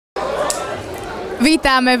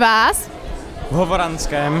Vítáme vás v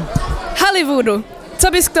hovoranském Hollywoodu.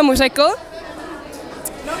 Co bys k tomu řekl?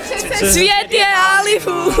 No přece svět je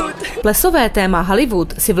Hollywood. Plesové téma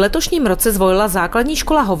Hollywood si v letošním roce zvolila základní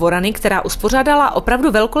škola Hovorany, která uspořádala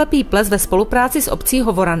opravdu velkolepý ples ve spolupráci s obcí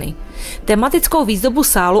Hovorany. Tematickou výzdobu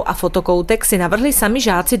sálu a fotokoutek si navrhli sami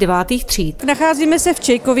žáci 9. tříd. Nacházíme se v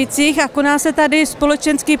Čejkovicích a koná se tady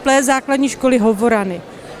společenský ples základní školy Hovorany.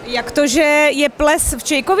 Jak to, že je ples v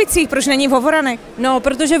Čejkovicích, proč není v Hovoranech? No,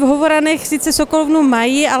 protože v Hovoranech sice sokolovnu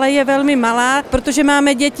mají, ale je velmi malá, protože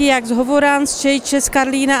máme děti jak z Hovoran, z Čejče, z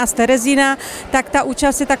Karlína a z Terezína, tak ta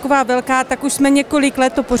účast je taková velká, tak už jsme několik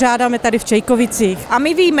let to pořádáme tady v Čejkovicích. A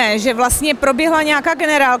my víme, že vlastně proběhla nějaká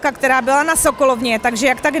generálka, která byla na Sokolovně, takže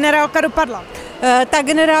jak ta generálka dopadla? Ta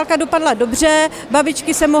generálka dopadla dobře,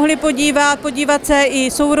 babičky se mohly podívat se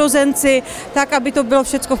i sourozenci, tak aby to bylo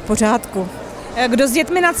všecko v pořádku. Kdo s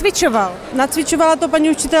dětmi nacvičoval? Nacvičovala to paní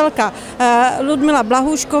učitelka Ludmila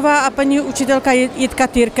Blahušková a paní učitelka Jitka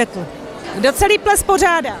Tyrketl. Kdo celý ples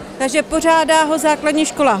pořádá? Takže pořádá ho základní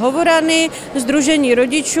škola Hovorany, Sdružení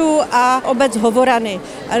rodičů a obec Hovorany.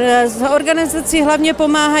 Z organizací hlavně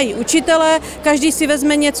pomáhají učitelé, každý si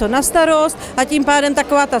vezme něco na starost a tím pádem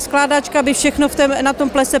taková ta skládačka, aby všechno na tom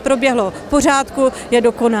plese proběhlo v pořádku, je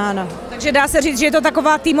dokonána. Takže dá se říct, že je to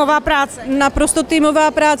taková týmová práce? Naprosto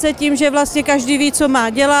týmová práce tím, že vlastně každý ví, co má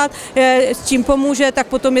dělat, s čím pomůže, tak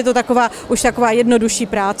potom je to už taková jednodušší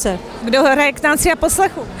práce. Kdo hraje k tanci a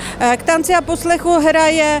poslechu? K tanci a poslechu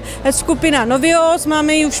hraje skupina Novios,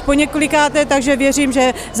 máme ji už po několikáté, takže věřím,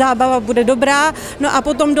 že zábava bude dobrá. No a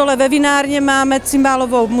potom dole ve vinárně máme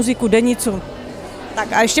cymbálovou muziku Denicu.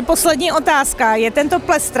 Tak a ještě poslední otázka. Je tento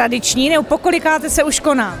ples tradiční, nebo pokolikáte se už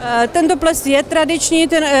koná? Tento ples je tradiční,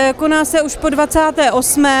 koná se už po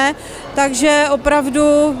 28. Takže opravdu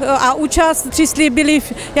a účast přislíbili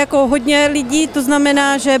jako hodně lidí, to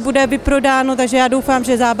znamená, že bude vyprodáno, takže já doufám,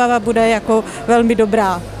 že zábava bude jako velmi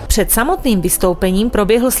dobrá. Před samotným vystoupením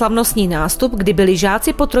proběhl slavnostní nástup, kdy byli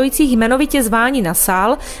žáci po trojicích jmenovitě zváni na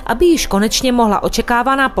sál, aby již konečně mohla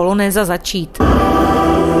očekávaná polonéza začít.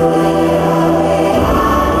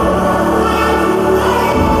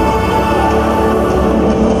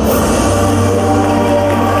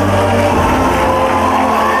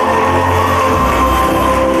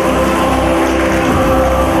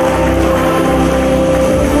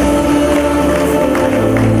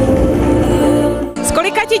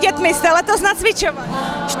 Dětmi jste letos nacvičovali?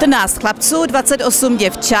 14 chlapců, 28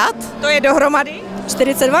 děvčat. To je dohromady?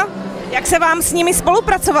 42. Jak se vám s nimi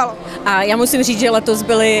spolupracovalo? A já musím říct, že letos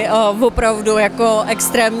byli opravdu jako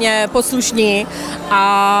extrémně poslušní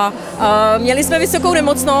a měli jsme vysokou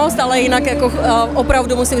nemocnost, ale jinak jako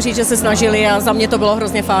opravdu musím říct, že se snažili a za mě to bylo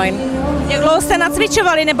hrozně fajn. Jak dlouho jste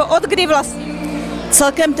nacvičovali, nebo od kdy vlastně?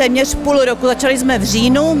 Celkem téměř půl roku, začali jsme v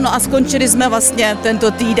říjnu, no a skončili jsme vlastně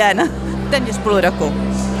tento týden, téměř půl roku.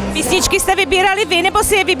 Písničky jste vybírali vy, nebo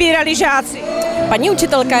si je vybírali žáci? Paní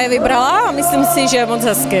učitelka je vybrala a myslím si, že je moc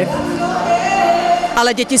hezky.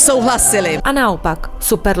 Ale děti souhlasily. A naopak,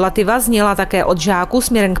 superlativa zněla také od žáků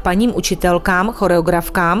směrem k paním učitelkám,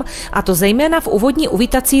 choreografkám, a to zejména v úvodní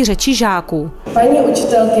uvítací řeči žáků. Paní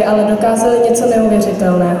učitelky ale dokázaly něco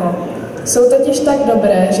neuvěřitelného. Jsou totiž tak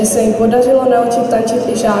dobré, že se jim podařilo naučit tančit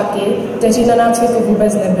i žáky, kteří na nácviku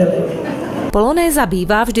vůbec nebyli. Polonéza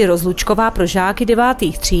bývá vždy rozlučková pro žáky 9.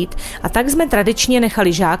 tříd a tak jsme tradičně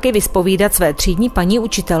nechali žáky vyspovídat své třídní paní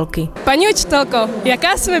učitelky. Paní učitelko,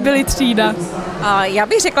 jaká jsme byli třída? Já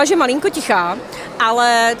bych řekla, že malinko tichá,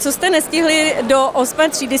 ale co jste nestihli do 8.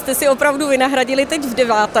 třídy, jste si opravdu vynahradili teď v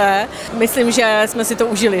 9. Myslím, že jsme si to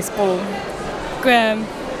užili spolu. Děkujem.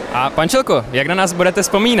 A pančelko, jak na nás budete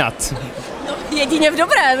vzpomínat? Jedině v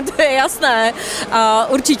dobrém, to je jasné.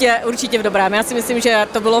 Určitě v dobrém. Já si myslím, že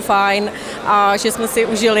to bylo fajn a že jsme si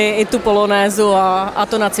užili i tu polonézu a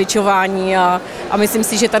to nacvičování a myslím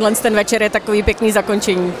si, že ten večer je takový pěkný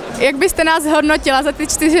zakončení. Jak byste nás hodnotila za ty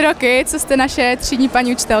 4 roky, co jste naše třídní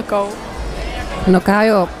paní učitelkou? No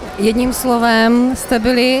Kájo, jedním slovem jste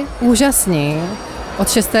byli úžasní. Od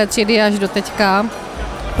 6. třídy až do teďka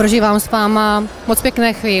prožívám s váma moc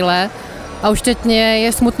pěkné chvíle. A už teď mě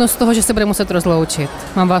je smutno z toho, že se bude muset rozloučit.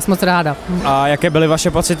 Mám vás moc ráda. A jaké byly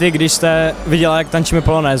vaše pocity, když jste viděla, jak tančíme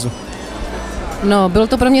polonézu? No, byl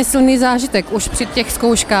to pro mě silný zážitek. Už při těch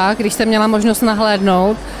zkouškách, když jsem měla možnost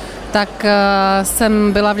nahlédnout, tak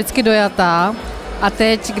jsem byla vždycky dojatá. A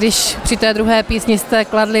teď, když při té druhé písni jste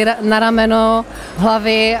kladli na rameno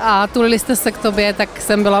hlavy a tulili jste se k tobě, tak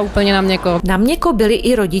jsem byla úplně na měko. Na měko byli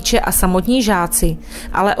i rodiče a samotní žáci,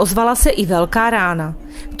 ale ozvala se i velká rána.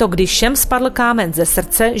 To, když všem spadl kámen ze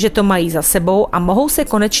srdce, že to mají za sebou a mohou se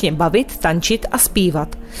konečně bavit, tančit a zpívat.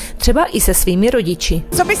 Třeba i se svými rodiči.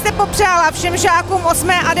 Co byste popřála všem žákům 8.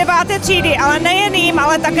 a 9. třídy, ale nejen jim,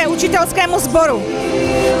 ale také učitelskému sboru?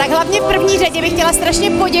 Tak hlavně v první řadě bych chtěla strašně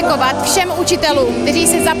poděkovat všem učitelům, kteří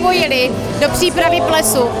se zapojili do přípravy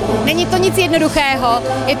plesu. Není to nic jednoduchého,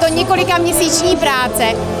 je to několika měsíční práce.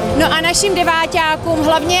 No a našim deváťákům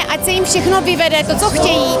hlavně, ať se jim všechno vyvede, to, co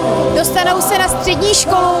chtějí, dostanou se na střední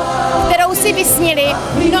školu, kterou si vysnili.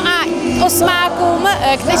 No a osmákům,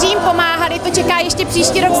 kteří jim pomáhali, to čeká ještě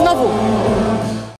příští rok znovu.